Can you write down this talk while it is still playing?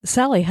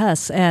Sally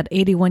Huss, at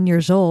 81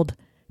 years old,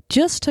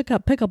 just took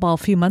up pickleball a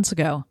few months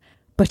ago,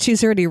 but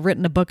she's already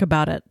written a book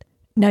about it.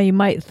 Now, you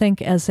might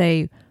think as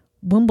a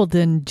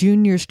Wimbledon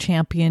juniors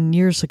champion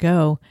years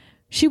ago,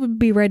 she would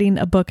be writing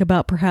a book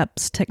about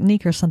perhaps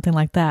technique or something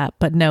like that,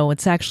 but no,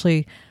 it's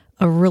actually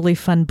a really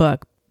fun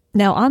book.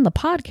 Now, on the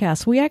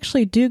podcast, we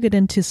actually do get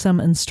into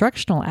some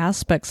instructional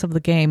aspects of the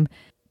game,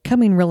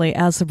 coming really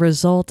as a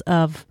result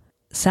of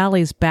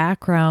Sally's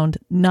background,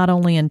 not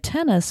only in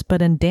tennis,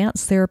 but in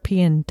dance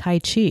therapy and Tai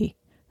Chi.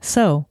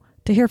 So,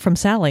 to hear from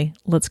Sally,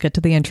 let's get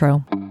to the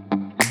intro.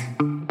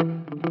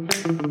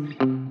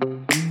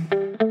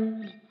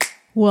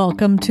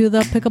 Welcome to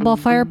the Pickleball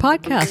Fire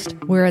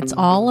Podcast, where it's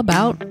all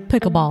about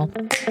pickleball.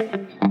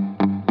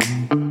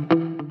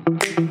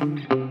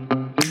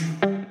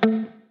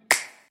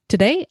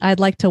 Today, I'd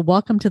like to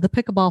welcome to the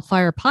Pickleball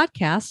Fire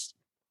Podcast,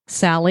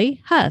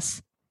 Sally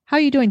Huss. How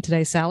are you doing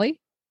today, Sally?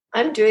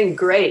 I'm doing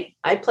great.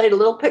 I played a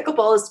little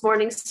pickleball this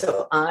morning,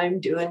 so I'm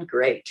doing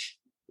great.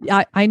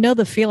 I know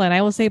the feeling.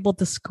 I was able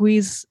to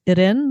squeeze it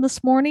in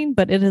this morning,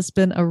 but it has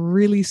been a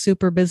really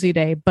super busy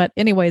day. But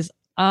anyways,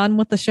 on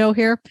with the show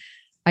here.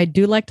 I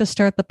do like to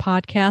start the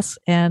podcast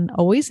and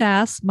always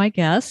ask my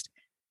guest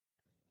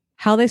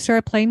how they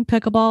started playing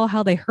pickleball,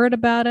 how they heard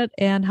about it,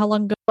 and how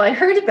long ago. Well, I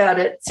heard about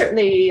it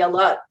certainly a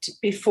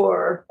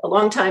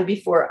long time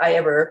before I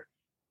ever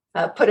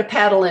put a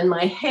paddle in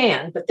my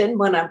hand. But then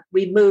when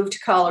we moved to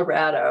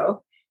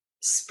Colorado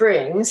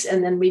Springs,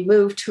 and then we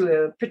moved to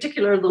a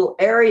particular little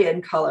area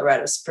in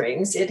Colorado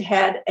Springs, it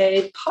had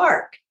a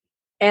park.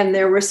 And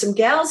there were some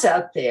gals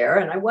out there,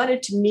 and I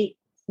wanted to meet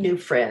new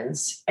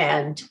friends.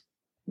 And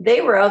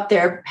they were out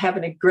there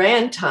having a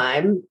grand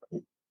time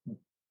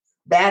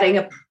batting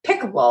a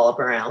pickleball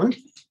around.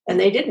 And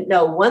they didn't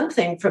know one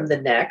thing from the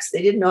next.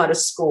 They didn't know how to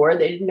score.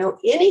 They didn't know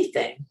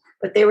anything.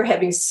 But they were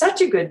having such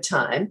a good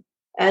time.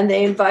 And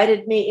they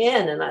invited me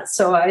in, and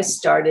so I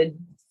started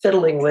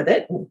fiddling with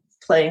it and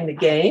playing the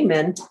game.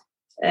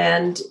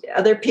 And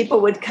other people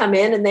would come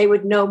in, and they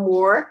would know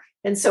more.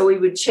 And so we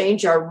would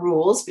change our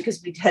rules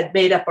because we had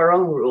made up our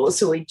own rules.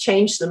 So we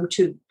changed them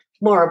to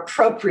more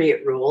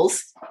appropriate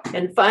rules.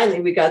 And finally,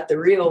 we got the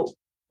real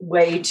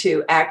way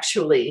to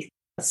actually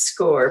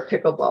score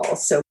pickleball.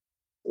 So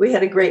we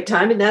had a great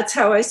time, and that's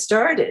how I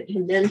started.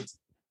 And then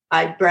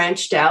I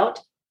branched out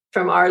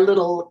from our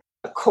little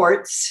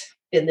courts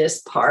in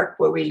this park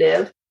where we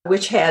live,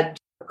 which had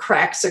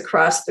cracks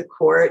across the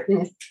court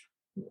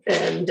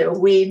and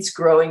weeds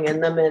growing in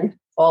them and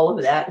all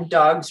of that, and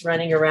dogs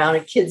running around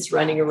and kids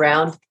running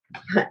around.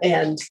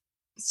 And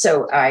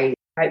so I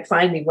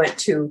finally went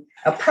to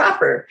a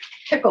proper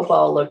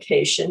pickleball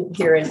location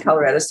here in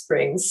Colorado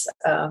Springs,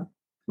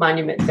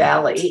 Monument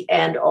Valley,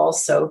 and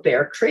also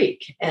Bear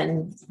Creek,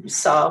 and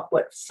saw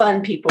what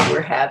fun people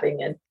were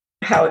having and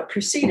how it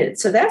proceeded.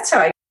 So that's how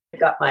I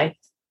got my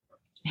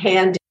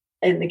hand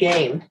in the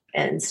game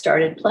and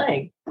started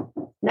playing.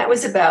 And that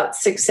was about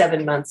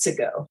 6-7 months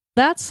ago.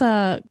 That's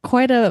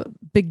quite a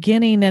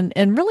beginning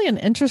and really an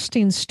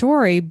interesting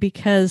story,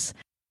 because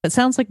it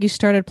sounds like you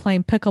started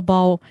playing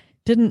pickleball,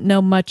 didn't know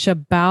much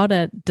about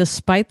it,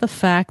 despite the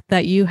fact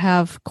that you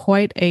have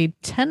quite a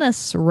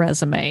tennis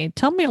resume.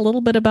 Tell me a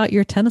little bit about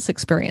your tennis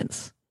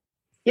experience.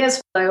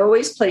 Yes, I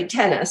always played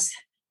tennis,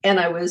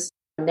 and I was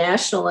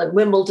national and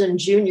Wimbledon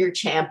junior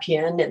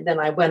champion. And then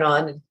I went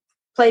on and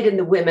played in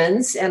the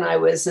women's, and I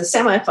was a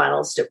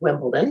semifinalist at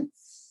Wimbledon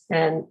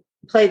and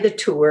played the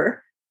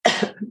tour,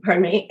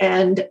 pardon me.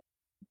 And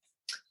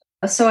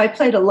so I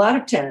played a lot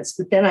of tennis,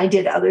 but then I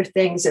did other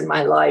things in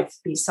my life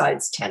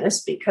besides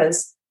tennis,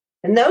 because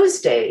in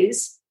those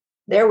days,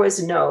 there were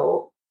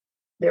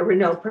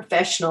no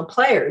professional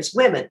players,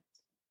 women.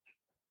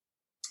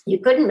 You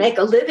couldn't make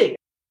a living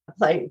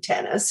playing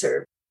tennis,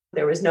 or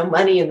there was no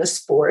money in the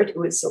sport. It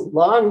was a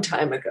long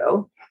time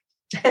ago,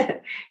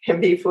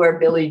 and before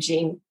Billie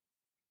Jean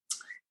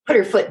put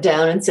her foot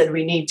down and said,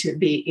 we need to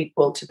be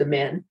equal to the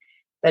men.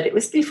 But it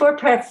was before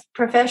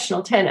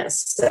professional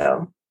tennis.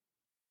 So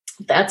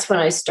that's when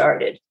I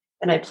started,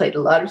 and I played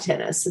a lot of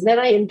tennis. And then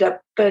I ended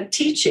up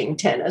teaching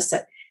tennis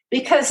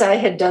because I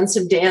had done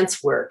some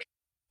dance work,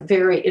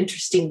 very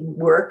interesting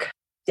work,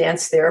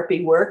 dance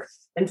therapy work.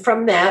 And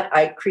from that,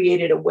 I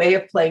created a way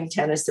of playing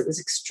tennis that was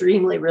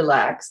extremely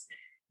relaxed,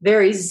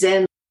 very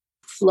zen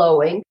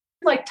flowing,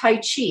 like Tai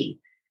Chi,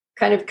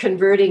 kind of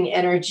converting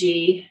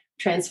energy,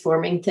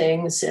 transforming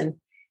things, and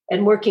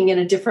working in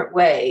a different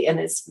way.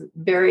 And it's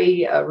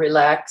very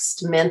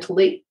relaxed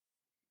mentally,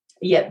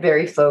 yet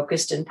very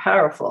focused and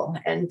powerful.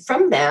 And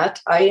from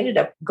that, I ended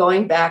up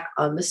going back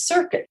on the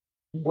circuit,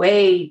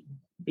 way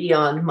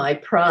beyond my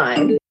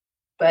prime,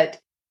 but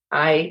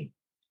I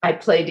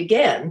played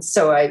again.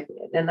 So I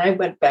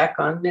went back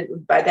on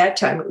it. By that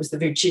time, it was the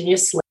Virginia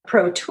Slam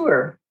Pro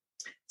Tour.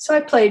 So I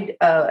played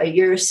a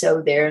year or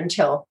so there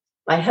until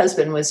my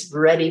husband was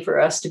ready for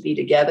us to be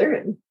together.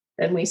 And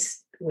then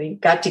we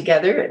got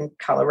together in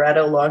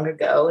Colorado long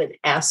ago in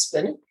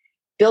Aspen,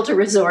 built a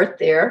resort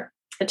there,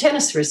 a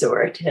tennis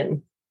resort,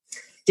 and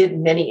did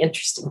many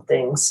interesting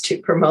things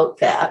to promote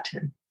that.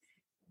 And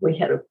we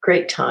had a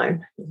great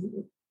time.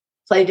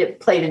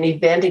 played an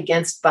event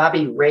against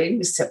Bobby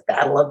Riggs, a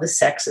battle of the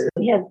sexes.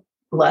 We had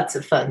lots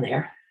of fun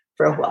there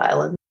for a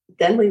while. And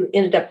then we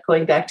ended up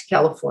going back to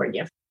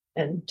California.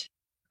 And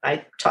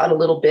I taught a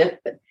little bit,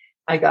 but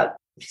I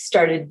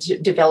started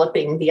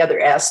developing the other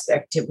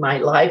aspect of my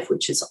life,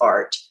 which is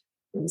art.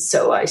 And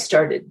so I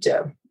started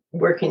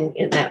working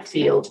in that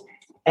field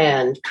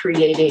and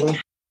creating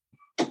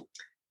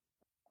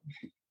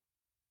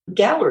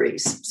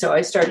galleries. So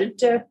I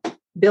started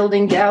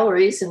building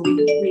galleries, and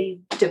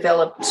we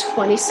developed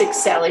 26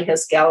 Sally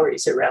Hess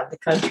galleries around the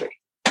country.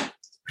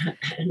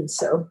 And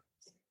so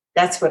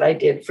that's what I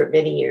did for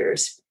many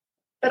years.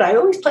 But I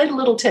always played a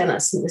little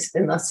tennis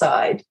in the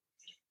side.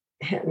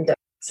 And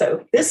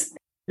so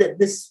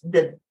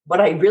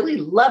what I really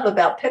love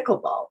about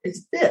pickleball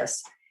is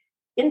this.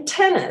 In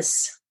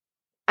tennis,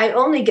 I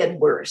only get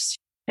worse.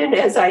 And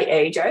as I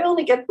age, I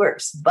only get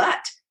worse.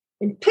 But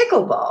in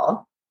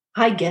pickleball,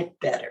 I get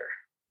better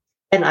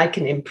and I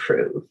can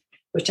improve,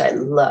 which I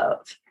love.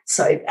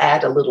 So I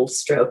add a little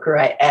stroke, or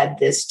I add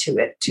this to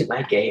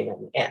my game.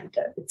 And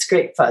it's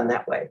great fun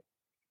that way.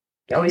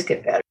 You always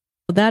get better.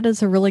 That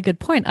is a really good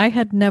point. I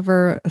had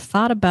never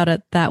thought about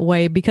it that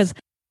way, because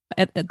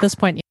at this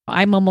point,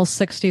 I'm almost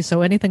 60.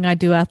 So anything I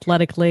do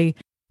athletically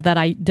that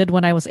I did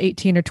when I was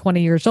 18 or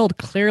 20 years old,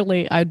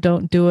 clearly I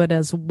don't do it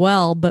as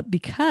well. But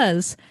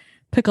because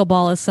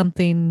pickleball is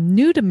something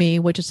new to me,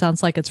 which it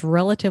sounds like it's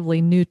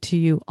relatively new to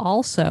you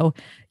also,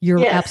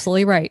 you're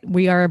absolutely right.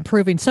 We are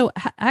improving. So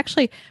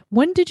actually,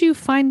 when did you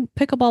find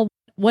pickleball?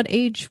 What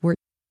age were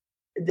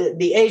you?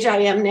 The age I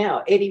am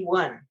now,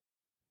 81.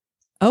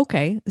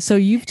 Okay. So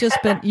you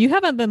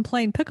haven't been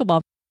playing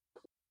pickleball.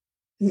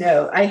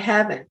 No, I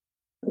haven't.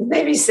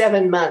 Maybe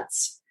 7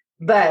 months,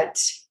 but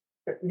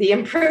the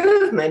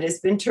improvement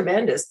has been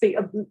tremendous,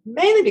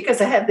 mainly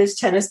because I have this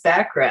tennis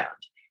background.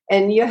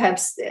 And you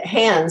have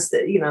hands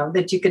that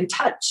you can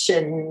touch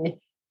and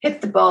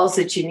hit the balls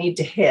that you need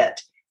to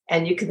hit.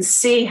 And you can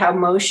see how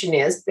motion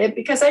is,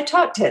 because I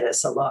taught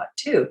tennis a lot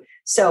too.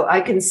 So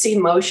I can see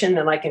motion,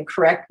 and I can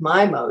correct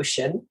my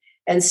motion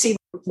and see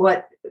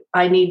what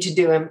I need to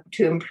do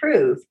to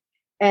improve.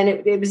 And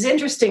it was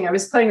interesting. I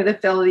was playing with a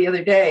fellow the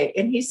other day,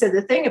 and he said,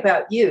 the thing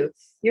about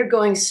you're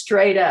going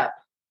straight up.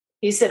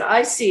 He said,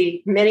 I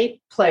see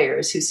many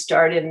players who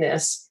start in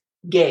this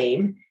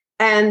game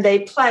and they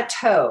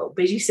plateau,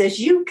 but he says,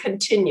 you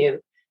continue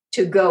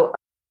to go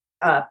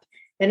up.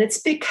 And it's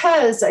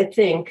because I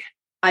think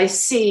I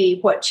see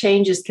what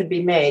changes can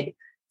be made,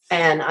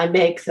 and I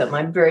make them.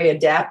 I'm very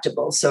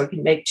adaptable, so I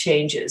can make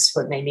changes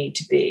when they need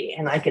to be,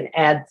 and I can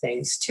add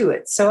things to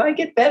it. So I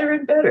get better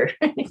and better.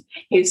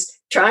 He's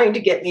trying to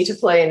get me to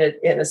play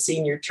in a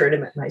senior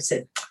tournament. And I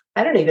said,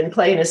 I don't even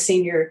play in a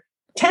senior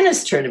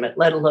tennis tournament,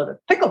 let alone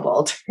a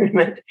pickleball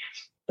tournament.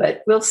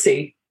 But we'll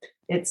see.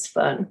 It's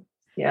fun.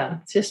 Yeah,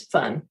 it's just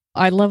fun.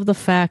 I love the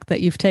fact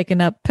that you've taken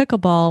up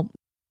pickleball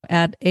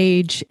at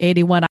age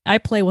 81. I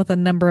play with a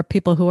number of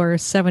people who are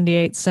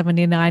 78,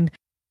 79.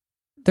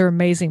 They're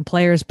amazing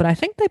players, but I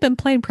think they've been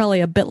playing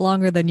probably a bit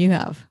longer than you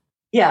have.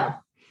 Yeah.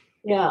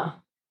 Yeah.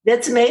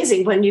 That's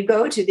amazing. When you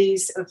go to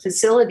these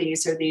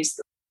facilities or these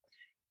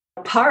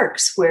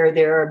parks where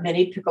there are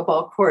many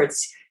pickleball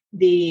courts,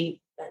 the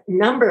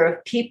number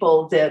of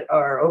people that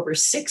are over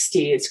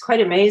 60 is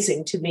quite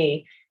amazing to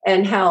me,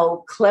 and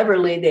how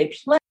cleverly they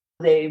play.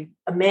 They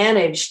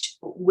managed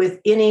with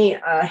any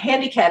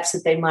handicaps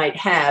that they might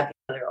have,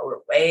 they're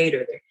overweight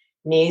or their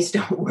knees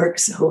don't work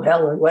so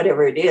well or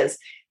whatever it is.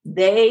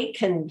 They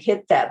can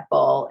hit that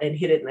ball and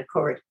hit it in the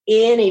court.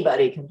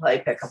 Anybody can play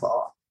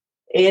pickleball.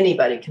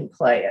 Anybody can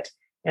play it.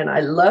 And I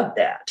love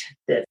that.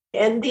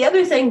 And the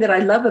other thing that I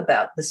love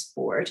about the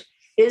sport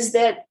is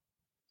that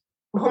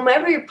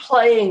whomever you're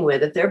playing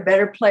with, if they're a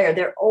better player,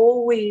 they're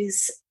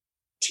always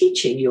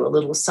teaching you a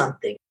little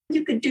something.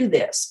 You could do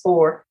this,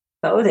 or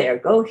go there,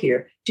 go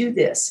here, do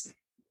this.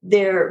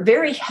 They're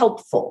very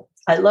helpful.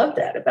 I love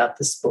that about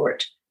the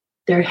sport.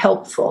 They're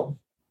helpful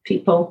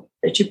people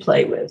that you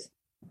play with.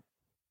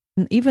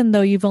 And even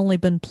though you've only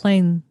been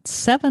playing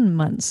 7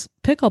 months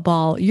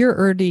pickleball, you're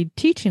already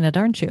teaching it,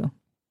 aren't you?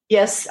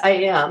 Yes, I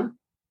am.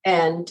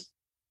 And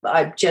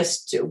I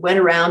just went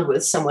around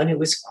with someone who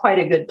was quite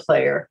a good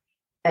player.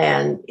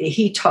 And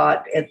he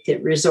taught at the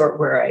resort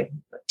where I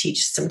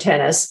teach some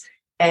tennis.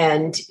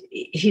 And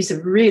he's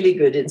a really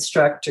good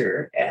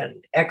instructor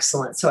and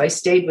excellent. So I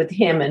stayed with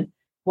him and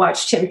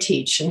watched him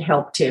teach and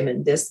helped him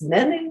in this. And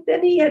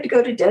then he had to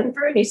go to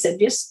Denver, and he said,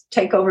 just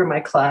take over my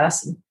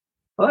class. And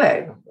boy,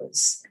 I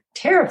was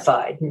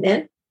terrified. And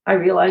then I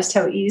realized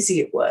how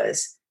easy it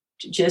was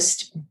to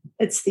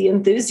it's the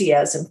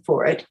enthusiasm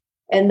for it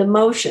and the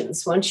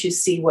motions. Once you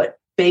see what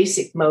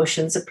basic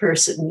motions a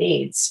person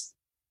needs,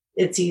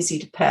 it's easy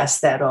to pass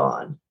that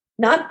on.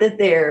 Not that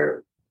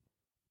they're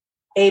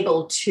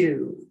able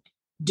to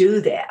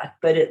do that,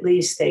 but at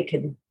least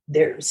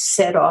they're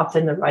set off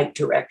in the right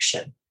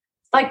direction.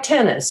 Like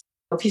tennis,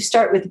 if you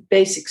start with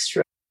basic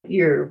stroke,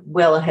 you're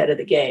well ahead of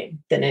the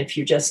game than if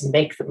you just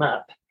make them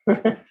up.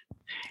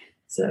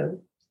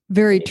 So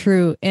very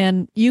true.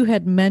 And you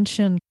had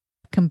mentioned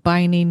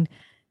combining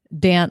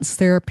dance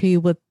therapy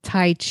with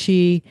Tai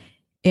Chi,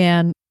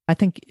 and I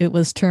think it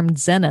was termed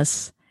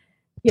Zennis.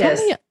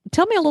 Yes.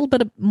 Tell me a little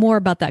bit more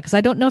about that, because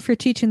I don't know if you're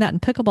teaching that in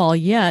pickleball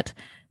yet,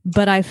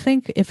 but I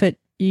think if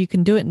you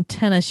can do it in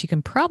tennis, you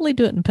can probably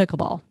do it in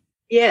pickleball.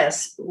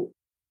 Yes.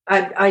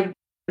 I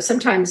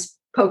sometimes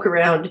poke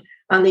around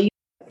on the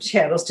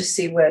channels to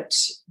see what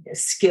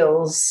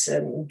skills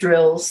and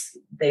drills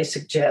they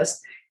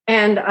suggest.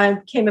 And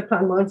I came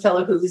upon one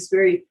fellow who was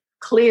very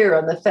clear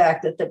on the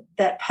fact that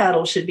that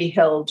paddle should be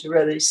held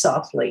really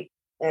softly.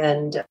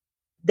 And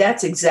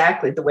that's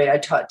exactly the way I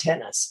taught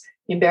tennis.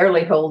 You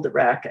barely hold the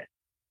racket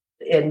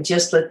and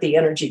just let the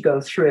energy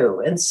go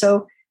through. And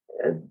so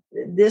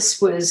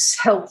this was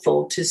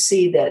helpful to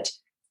see that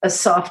a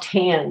soft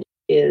hand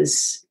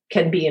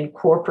can be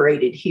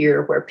incorporated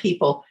here, where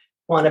people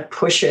want to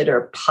push it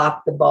or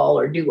pop the ball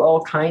or do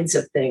all kinds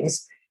of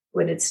things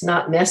when it's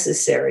not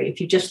necessary. If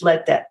you just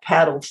let that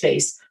paddle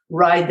face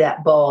ride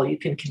that ball, you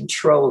can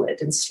control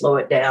it and slow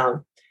it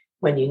down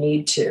when you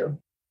need to.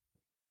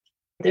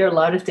 There are a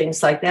lot of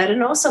things like that.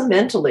 And also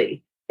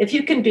mentally, if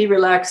you can be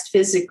relaxed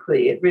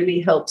physically, it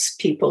really helps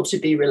people to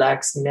be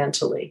relaxed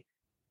mentally.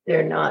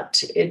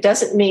 It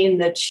doesn't mean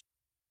that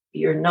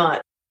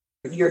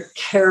you're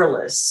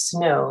careless.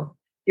 No,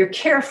 you're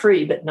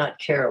carefree, but not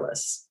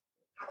careless.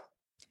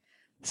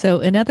 So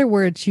in other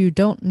words, you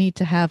don't need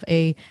to have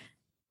a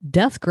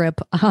death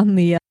grip on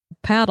the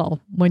paddle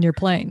when you're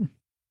playing.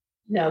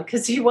 No,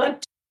 because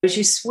as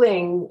you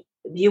swing,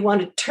 you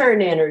want to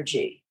turn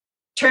energy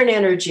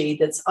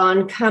that's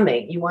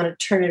oncoming. You want to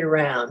turn it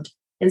around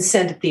and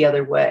send it the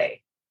other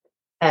way.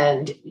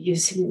 And you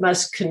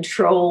must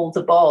control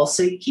the ball.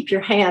 So you keep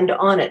your hand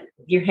on it.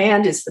 Your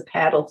hand is the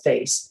paddle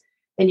face.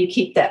 And you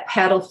keep that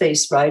paddle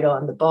face right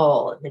on the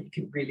ball, and then you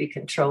can really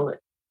control it.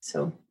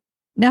 So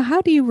now,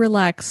 how do you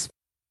relax?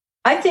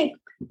 I think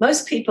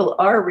most people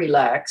are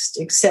relaxed,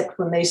 except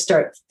when they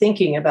start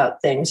thinking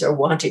about things or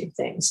wanting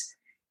things.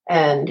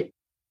 And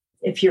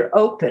if you're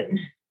open,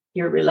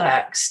 you're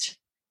relaxed.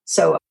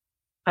 So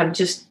I'm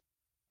just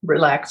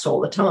relaxed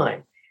all the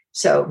time.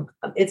 So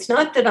it's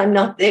not that I'm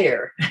not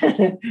there.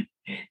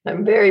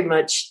 I'm very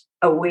much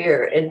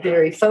aware and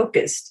very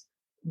focused,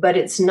 but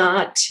it's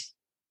not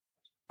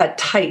a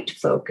tight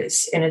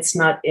focus, and it's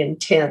not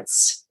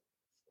intense.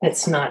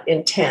 It's not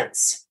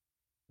intense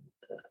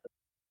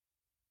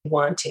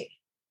wanting.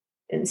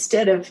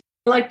 Instead of,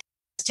 like,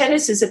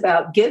 tennis is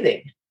about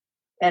giving,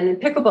 and in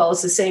pickleball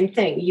is the same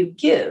thing. You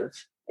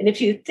give. And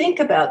if you think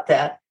about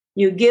that,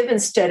 you give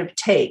instead of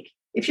take.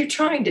 If you're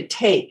trying to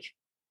take,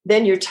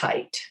 then you're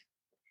tight.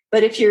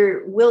 But if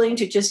you're willing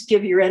to just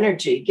give your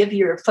energy, give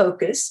your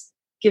focus,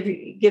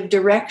 give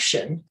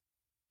direction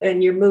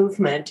and your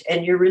movement,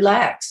 and you're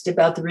relaxed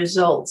about the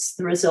results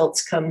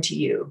come to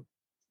you.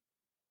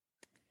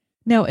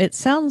 Now, it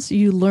sounds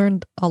you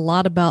learned a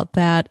lot about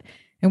that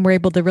and were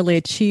able to really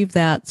achieve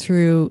that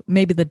through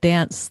maybe the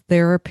dance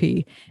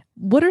therapy.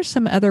 What are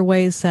some other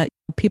ways that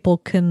people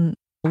can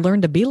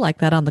learn to be like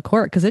that on the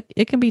court? Because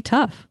it can be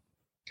tough.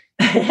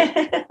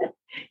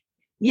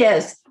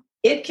 Yes,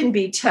 it can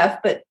be tough,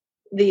 but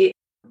the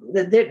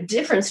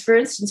difference, for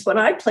instance, when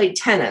I played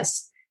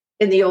tennis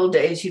in the old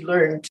days, you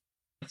learned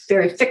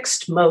very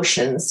fixed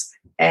motions.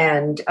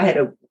 And I had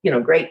a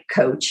great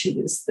coach. He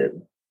was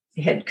the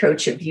head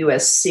coach of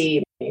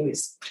USC. He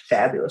was a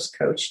fabulous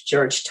coach,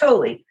 George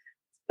Tolley.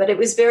 But it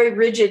was very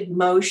rigid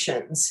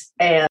motions.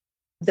 And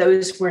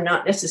those were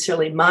not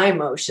necessarily my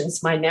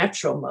motions, my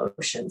natural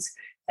motions.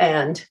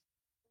 And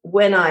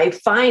when I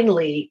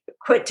finally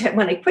quit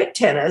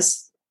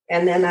tennis,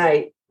 and then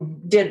I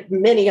did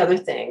many other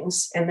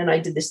things, and then I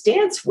did this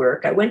dance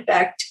work, I went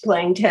back to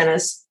playing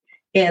tennis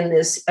in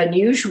this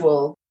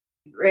unusual,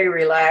 very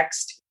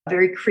relaxed,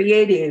 very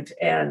creative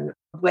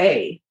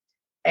way.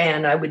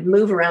 And I would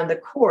move around the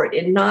court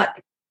in not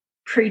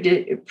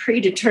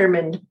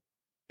predetermined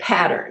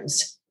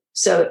patterns.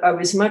 So I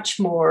was much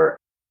more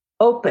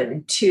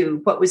open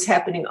to what was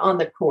happening on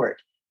the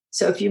court.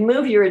 So if you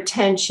move your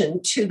attention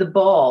to the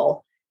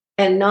ball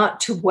and not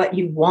to what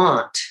you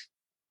want,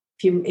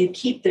 if you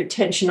keep the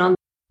attention on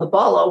the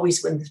ball,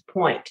 always wins the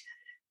point.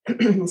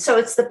 So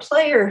it's the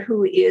player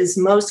who is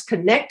most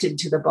connected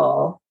to the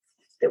ball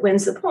that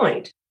wins the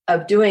point.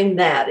 Of doing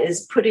that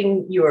is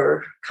putting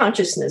your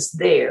consciousness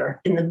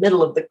there in the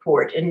middle of the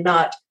court, and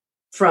not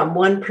from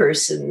one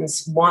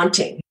person's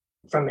wanting,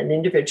 from an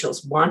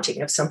individual's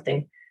wanting of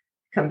something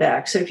come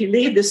back. So if you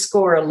leave the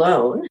score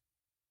alone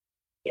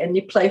and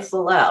you play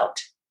full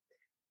out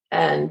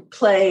and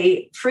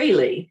play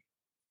freely,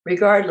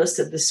 regardless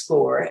of the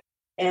score,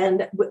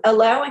 and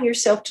allowing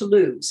yourself to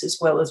lose as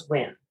well as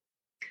win.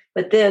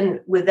 But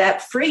then with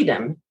that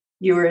freedom,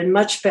 you're in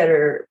much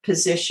better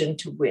position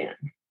to win.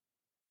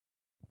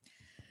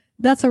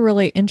 That's a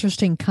really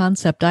interesting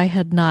concept. I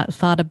had not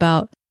thought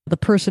about the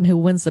person who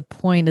wins the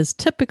point is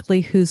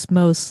typically who's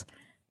most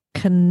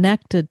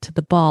connected to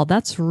the ball.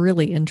 That's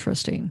really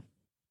interesting.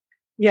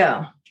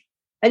 Yeah.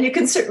 And you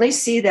can certainly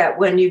see that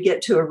when you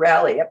get to a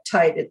rally up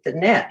tight at the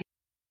net.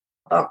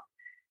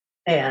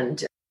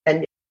 And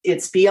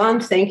it's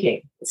beyond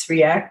thinking, it's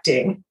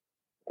reacting.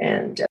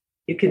 And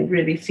You can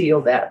really feel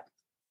that.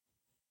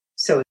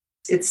 So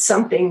it's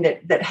something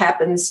that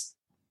happens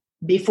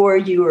before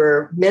you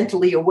are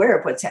mentally aware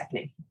of what's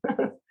happening.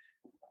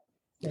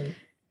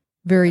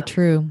 Very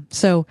true.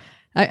 So,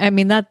 I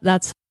mean,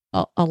 that's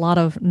a lot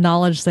of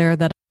knowledge there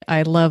that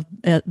I love,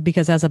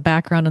 because as a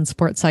background in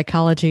sports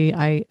psychology,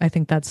 I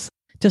think that's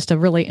just a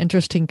really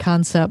interesting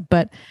concept.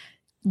 But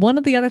one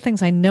of the other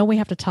things I know we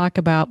have to talk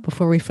about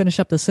before we finish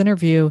up this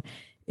interview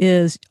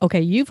is,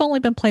 okay, you've only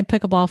been playing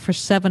pickleball for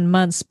 7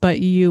 months, but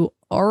you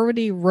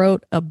already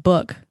wrote a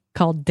book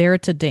called Dare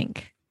to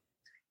Dink.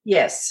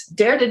 Yes,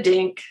 Dare to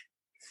Dink,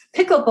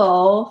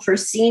 pickleball for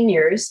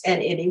seniors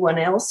and anyone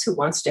else who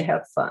wants to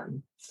have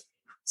fun.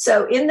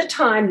 So in the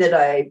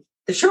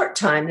short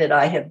time that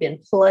I have been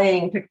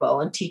playing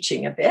pickleball and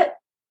teaching a bit,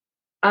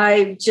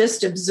 I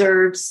just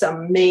observed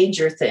some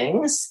major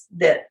things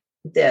that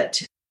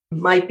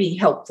might be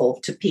helpful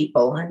to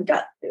people, and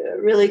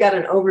really got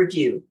an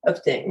overview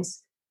of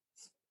things.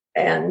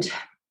 And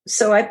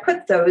so I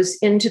put those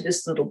into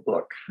this little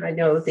book. I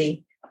know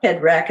the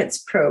Head Rackets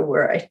Pro,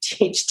 where I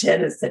teach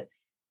tennis, that,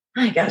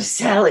 my gosh,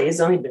 Sally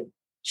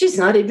she's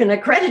not even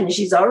accredited and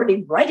she's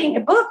already writing a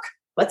book.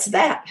 What's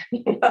that?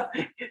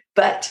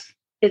 But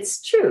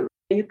it's true.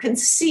 You can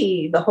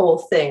see the whole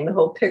thing, the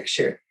whole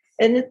picture.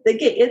 And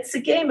it's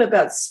a game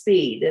about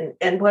speed.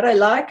 And what I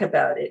like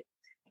about it,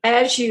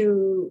 as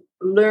you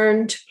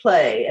learn to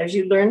play,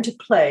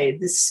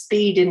 the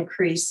speed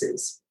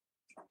increases.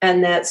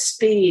 And that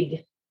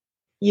speed,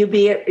 you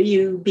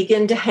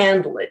begin to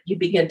handle it. You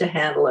begin to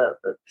handle a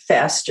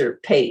faster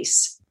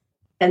pace.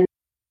 And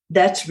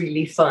that's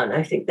really fun.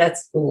 I think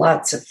that's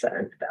lots of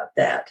fun about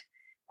that.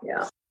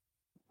 Yeah.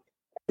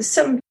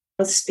 Some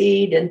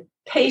speed and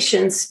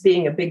patience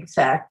being a big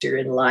factor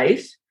in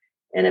life,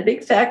 and a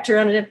big factor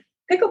on a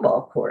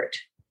pickleball court.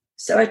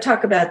 So I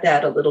talk about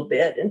that a little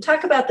bit, and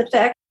talk about the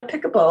fact that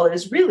pickleball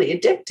is really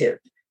addictive.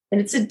 And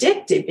it's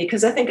addictive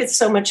because I think it's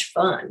so much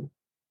fun.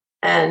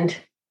 And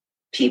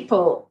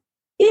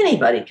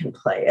anybody can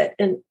play it,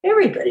 and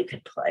everybody can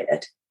play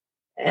it.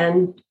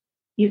 And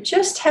you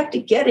just have to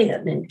get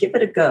in and give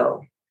it a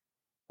go.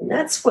 And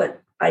that's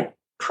what I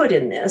put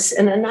in this.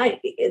 And then I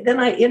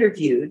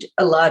interviewed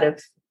a lot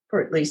of,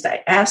 or at least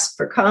I asked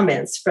for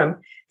comments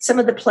from some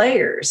of the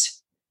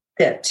players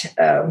that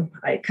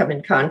I come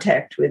in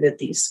contact with at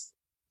these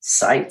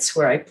sites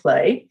where I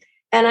play.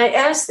 And I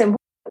asked them,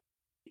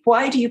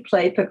 why do you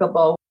play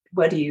pickleball?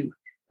 Why do you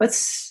love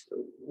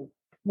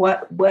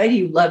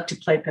to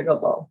play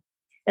pickleball?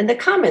 And the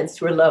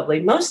comments were lovely.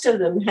 Most of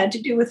them had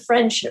to do with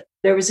friendship.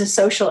 There was a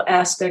social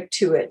aspect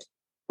to it.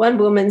 One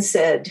woman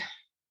said,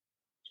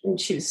 and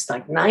she was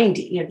like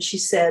 90, and she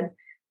said,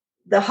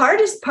 the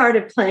hardest part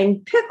of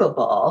playing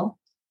pickleball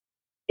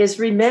is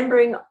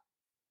remembering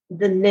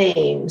the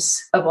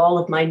names of all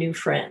of my new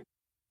friends.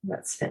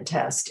 That's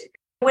fantastic.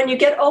 When you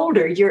get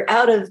older, you're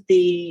off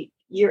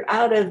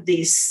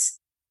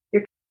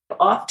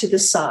to the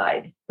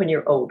side when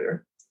you're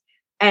older,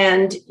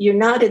 and you're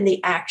not in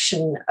the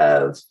action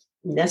of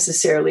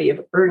necessarily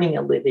of earning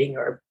a living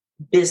or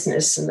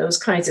business and those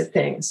kinds of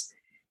things.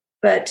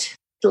 But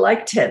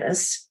like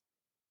tennis,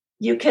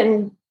 you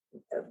can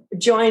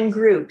join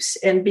groups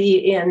and be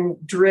in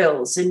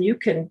drills, and you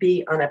can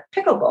be on a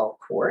pickleball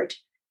court,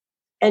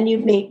 and you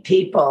meet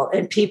people,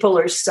 and people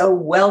are so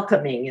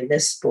welcoming in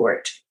this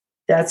sport.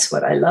 That's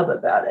what I love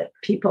about it.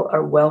 People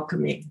are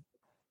welcoming.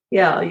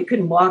 Yeah, you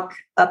can walk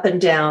up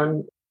and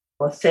down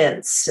a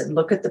fence and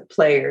look at the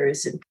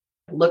players and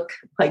look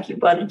like you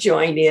want to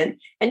join in,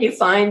 and you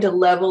find a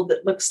level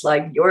that looks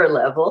like your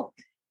level,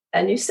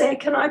 and you say,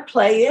 can I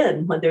play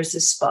in when there's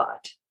a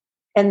spot?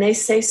 And they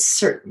say,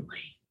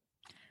 certainly,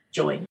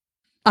 join.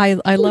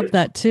 I love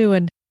that too.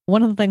 And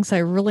one of the things I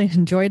really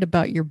enjoyed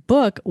about your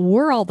book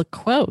were all the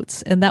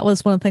quotes. And that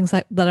was one of the things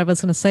that I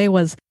was going to say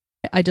was,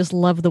 I just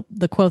love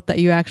the quote that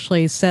you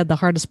actually said, the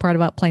hardest part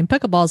about playing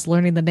pickleball is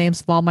learning the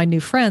names of all my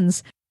new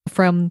friends,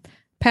 from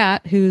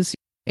Pat, who's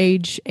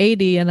age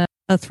 80 and a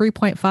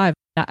 3.5.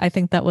 I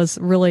think that was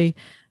really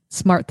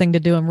smart thing to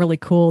do, and really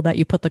cool that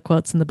you put the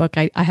quotes in the book.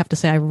 I have to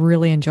say, I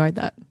really enjoyed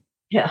that.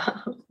 Yeah.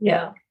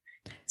 Yeah.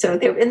 So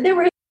there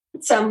were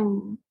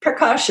some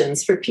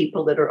precautions for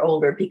people that are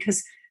older,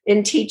 because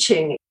in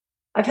teaching,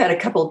 I've had a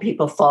couple of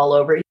people fall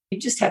over. You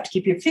just have to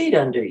keep your feet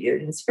under you.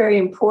 And it's very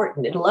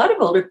important. And a lot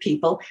of older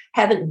people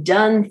haven't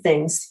done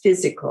things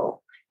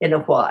physical in a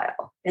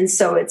while. And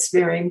so it's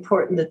very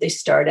important that they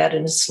start out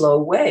in a slow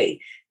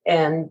way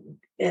and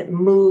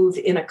move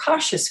in a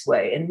cautious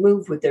way and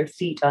move with their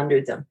feet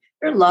under them.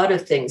 There are a lot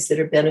of things that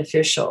are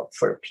beneficial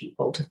for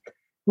people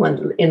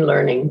in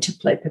learning to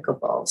play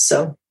pickleball.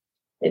 So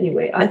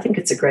anyway, I think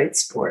it's a great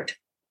sport.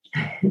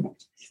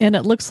 And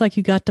it looks like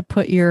you got to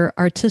put your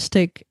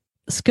artistic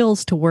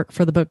skills to work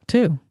for the book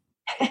too.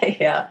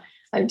 Yeah,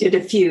 I did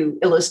a few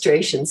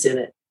illustrations in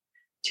it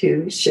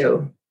to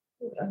show,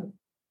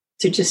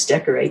 to just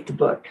decorate the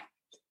book.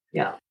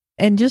 Yeah.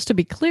 And just to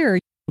be clear,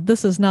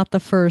 this is not the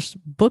first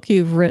book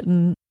you've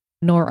written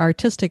nor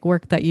artistic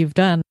work that you've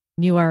done.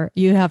 You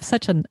have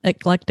such an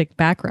eclectic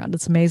background.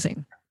 It's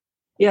amazing.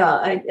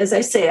 Yeah, as I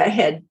say, I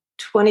had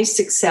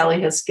 26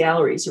 Sally Hess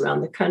galleries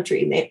around the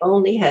country, and they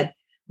only had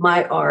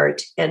my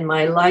art and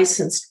my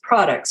licensed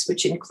products,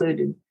 which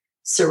included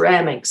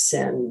ceramics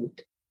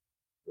and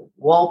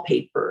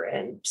wallpaper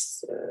and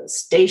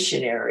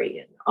stationery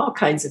and all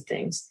kinds of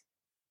things,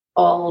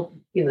 all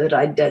that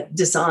I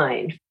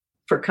designed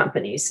for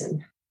companies.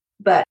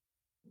 But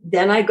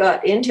then I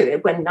got into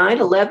it when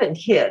 9/11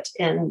 hit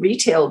and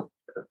retail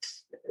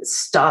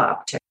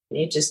stopped.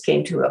 It just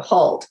came to a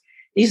halt.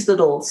 These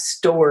little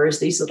stores,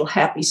 these little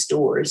happy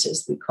stores,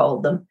 as we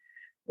called them,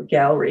 or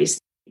galleries,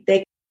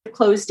 they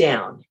closed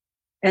down.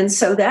 And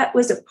so that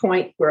was a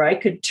point where I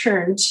could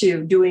turn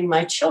to doing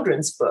my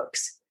children's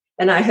books.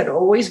 And I had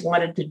always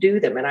wanted to do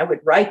them, and I would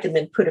write them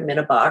and put them in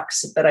a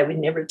box, but I would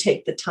never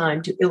take the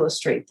time to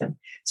illustrate them.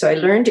 So I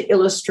learned to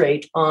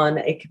illustrate on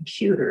a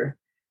computer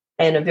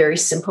in a very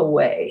simple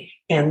way.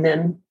 And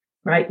then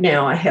right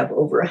now I have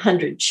over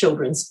 100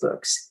 children's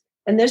books.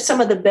 And they're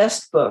some of the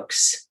best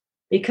books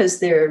because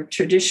they're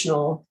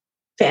traditional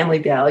family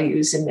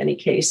values in many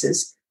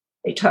cases.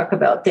 They talk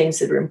about things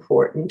that are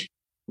important.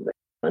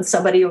 When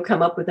somebody will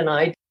come up with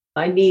an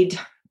idea,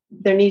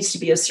 there needs to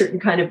be a certain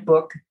kind of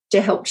book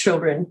to help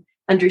children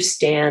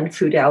understand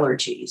food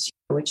allergies,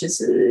 which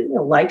is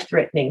a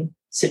life-threatening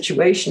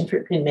situation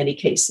in many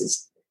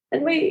cases.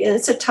 And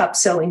it's a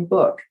top-selling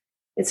book.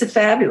 It's a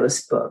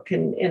fabulous book.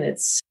 And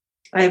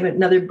I have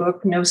another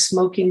book, No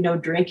Smoking, No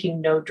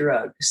Drinking, No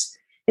Drugs.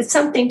 It's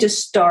something to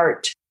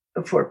start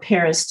for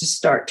parents to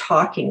start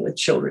talking with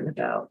children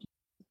about.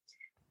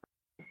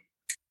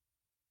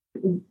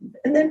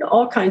 And then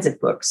all kinds of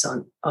books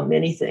on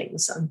many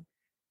things, on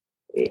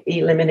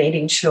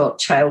eliminating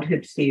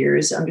childhood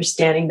fears,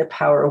 understanding the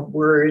power of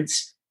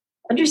words,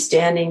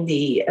 understanding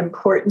the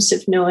importance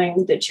of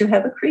knowing that you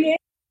have a creator,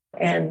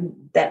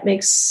 and that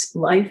makes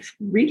life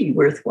really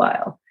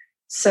worthwhile.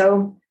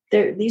 So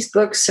these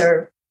books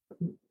are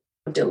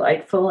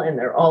delightful, and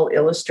they're all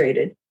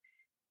illustrated.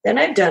 Then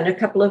I've done a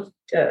couple of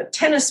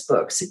tennis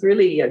books,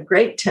 really a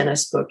great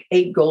tennis book,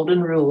 8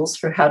 Golden Rules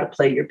for How to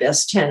Play Your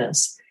Best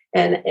Tennis.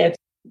 And if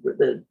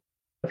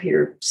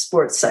you're a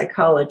sports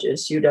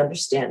psychologist, you'd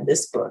understand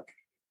this book.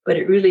 But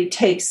it really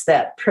takes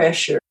that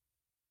pressure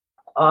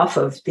off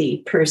of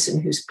the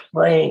person who's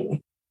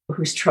playing,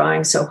 who's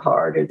trying so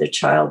hard, or the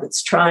child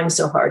that's trying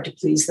so hard to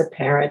please the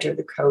parent or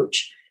the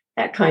coach,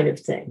 that kind of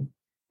thing.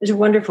 It's a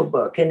wonderful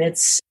book, and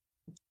it's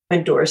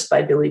endorsed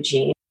by Billie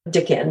Jean,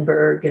 Dick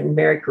Enberg, and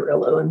Mary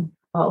Carrillo, and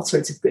all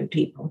sorts of good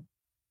people.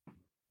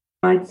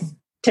 I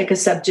take a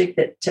subject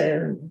that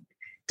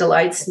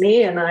delights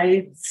me, and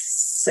I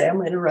say I'm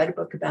going to write a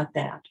book about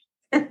that.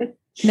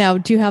 Now,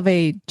 do you have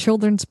a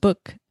children's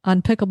book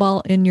on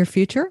pickleball in your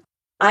future?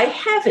 I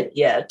haven't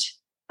yet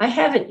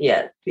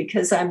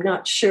because I'm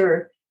not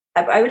sure.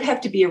 I would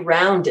have to be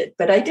around it,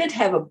 but I did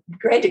have a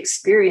great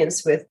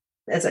experience with,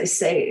 as I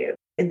say,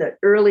 in the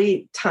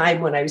early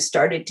time when I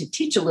started to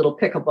teach a little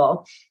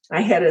pickleball,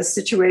 I had a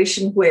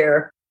situation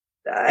where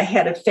I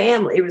had a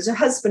family. It was a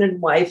husband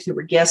and wife who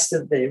were guests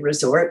of the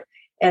resort,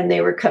 and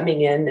they were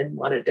coming in and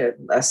wanted a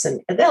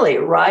lesson. And then they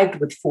arrived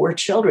with 4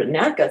 children.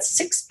 Now I've got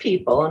 6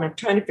 people, and I'm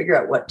trying to figure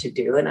out what to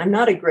do. And I'm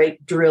not a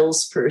great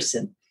drills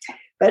person.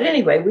 But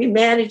anyway, we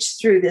managed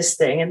through this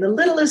thing. And the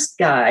littlest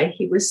guy,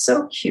 he was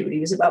so cute. He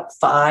was about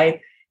 5,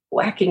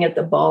 whacking at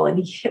the ball, and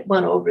he hit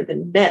one over the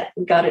net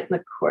and got it in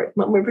the court.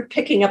 When we were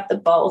picking up the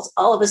balls,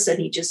 all of a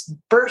sudden he just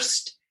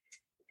burst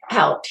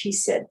out. He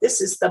said,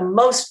 "This is the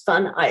most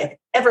fun I have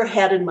ever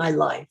had in my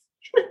life."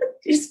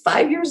 He's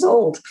 5 years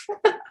old.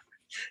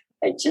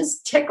 It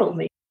just tickled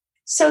me.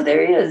 So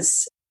there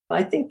is.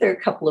 I think there are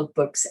a couple of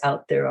books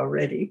out there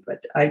already,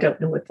 but I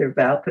don't know what they're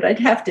about. But I'd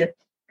have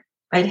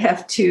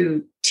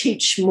to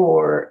teach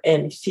more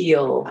and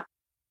feel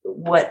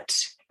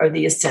what are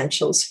the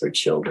essentials for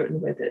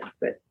children with it.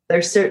 But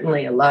there's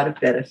certainly a lot of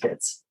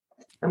benefits.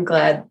 I'm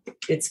glad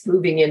it's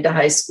moving into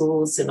high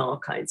schools and all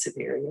kinds of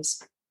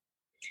areas.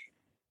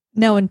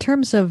 Now, in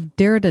terms of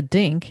Dare to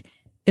Dink,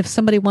 if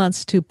somebody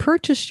wants to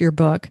purchase your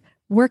book,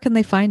 where can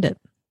they find it?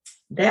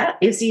 That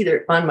is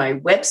either on my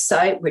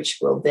website, which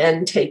will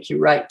then take you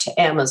right to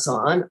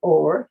Amazon,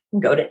 or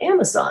go to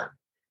Amazon.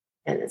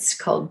 And it's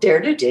called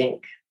Dare to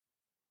Dink,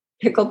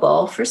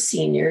 Pickleball for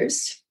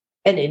Seniors,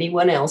 and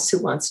anyone else who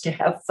wants to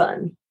have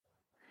fun.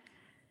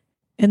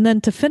 And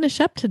then to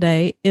finish up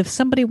today, if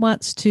somebody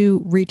wants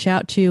to reach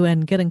out to you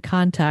and get in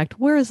contact,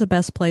 where is the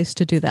best place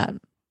to do that?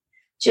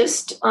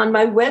 Just on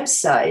my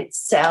website,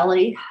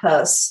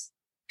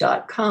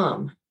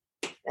 sallyhuss.com.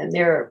 And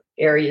there are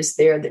areas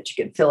there that you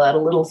can fill out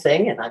a little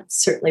thing, and I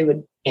certainly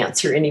would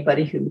answer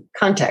anybody who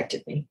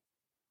contacted me.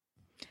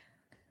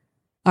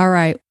 All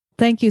right.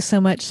 Thank you so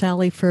much,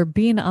 Sally, for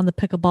being on the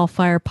Pickleball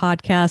Fire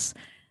podcast.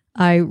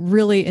 I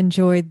really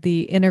enjoyed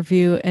the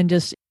interview, and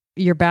just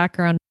your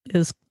background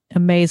is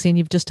amazing.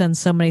 You've just done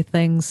so many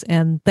things,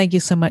 and thank you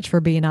so much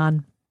for being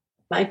on.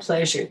 My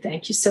pleasure.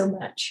 Thank you so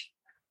much.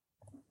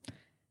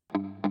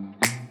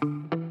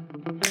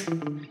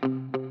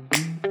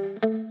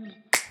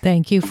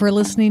 Thank you for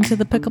listening to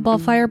the Pickleball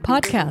Fire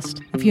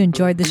podcast. If you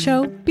enjoyed the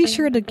show, be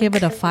sure to give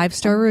it a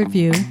 5-star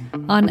review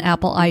on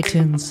Apple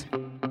iTunes.